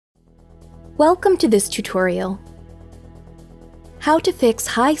Welcome to this tutorial. How to fix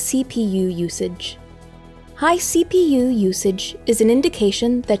high CPU usage. High CPU usage is an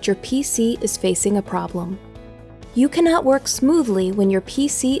indication that your PC is facing a problem. You cannot work smoothly when your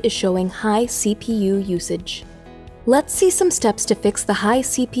PC is showing high CPU usage. Let's see some steps to fix the high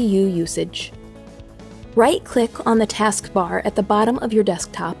CPU usage. Right-click on the taskbar at the bottom of your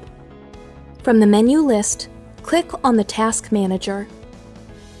desktop. From the menu list, click on the Task Manager.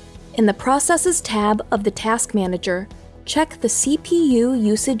 In the Processes tab of the Task Manager, check the CPU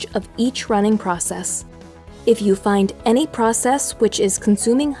usage of each running process. If you find any process which is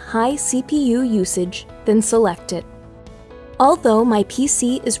consuming high CPU usage, then select it. Although my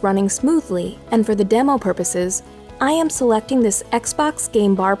PC is running smoothly, and for the demo purposes, I am selecting this Xbox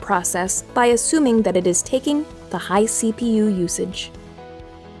Game Bar process by assuming that it is taking the high CPU usage.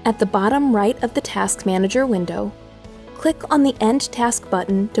 At the bottom right of the Task Manager window, click on the End Task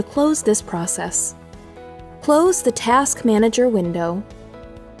button to close this process. Close the Task Manager window.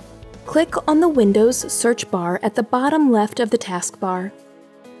 Click on the Windows search bar at the bottom left of the taskbar.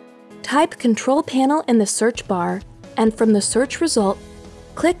 Type Control Panel in the search bar, and from the search result,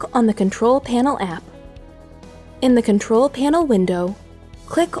 click on the Control Panel app. In the Control Panel window,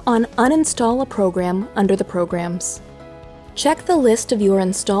 click on Uninstall a program under the Programs. Check the list of your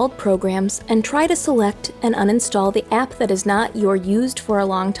installed programs and try to select and uninstall the app that is not used for a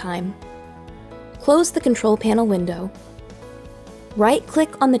long time. Close the Control Panel window.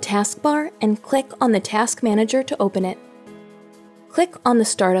 Right-click on the taskbar and click on the Task Manager to open it. Click on the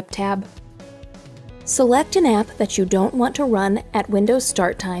Startup tab. Select an app that you don't want to run at Windows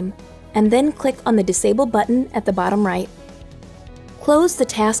start time, and then click on the Disable button at the bottom right. Close the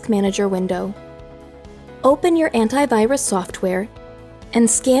Task Manager window. Open your antivirus software and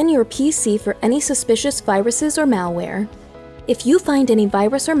scan your PC for any suspicious viruses or malware. If you find any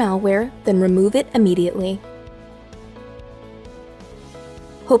virus or malware, then remove it immediately.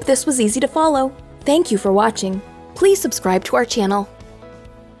 Hope this was easy to follow. Thank you for watching. Please subscribe to our channel.